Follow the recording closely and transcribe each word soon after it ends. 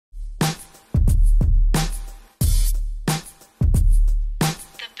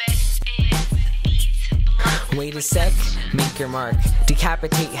a sec, make your mark.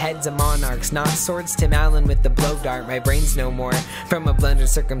 Decapitate heads of monarchs, not swords Tim Allen with the blow dart. My brain's no more from a blunted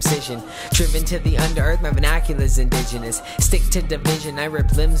circumcision. Driven to the under-earth, my vernacular's indigenous. Stick to division, I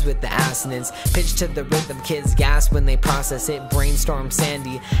rip limbs with the assonance. Pitch to the rhythm, kids gasp when they process it. Brainstorm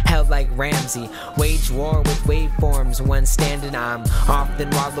Sandy, held like Ramsey. Wage war with waveforms, one standing. I'm often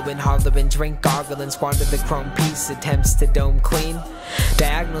wallowing, hollowing, drink goggling, squander the chrome piece, attempts to dome clean.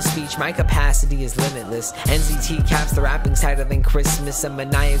 Diagonal speech, my capacity is limitless. NZT caps the rapping tighter than Christmas. A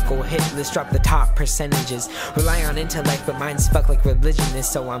maniacal hit list, drop the top percentages. Rely on intellect, but mine's fuck like religion is.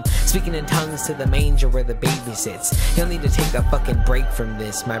 So I'm speaking in tongues to the manger where the baby sits. You'll need to take a fucking break from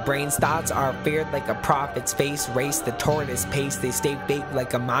this. My brain's thoughts are feared like a prophet's face. Race the tortoise pace, they stay fake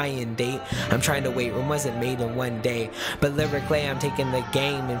like a Mayan date. I'm trying to wait, Rome wasn't made in one day. But lyrically, I'm taking the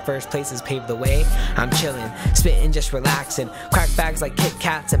game. In first places paved the way. I'm chilling, spitting, just relaxing. Crack bags like Kit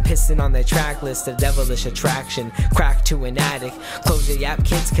Kats and pissing on the track list. A devilish attraction, crack to an addict. Close your yap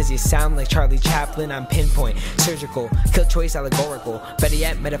kids cause you sound like Charlie Chaplin. I'm pinpoint, surgical, kill choice allegorical. Better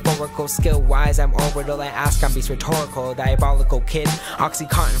yet, metaphorical, skill wise I'm orbital. I ask, I'm beast rhetorical. Diabolical kid,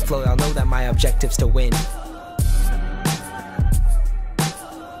 Oxycontin flow, I'll know that my objective's to win.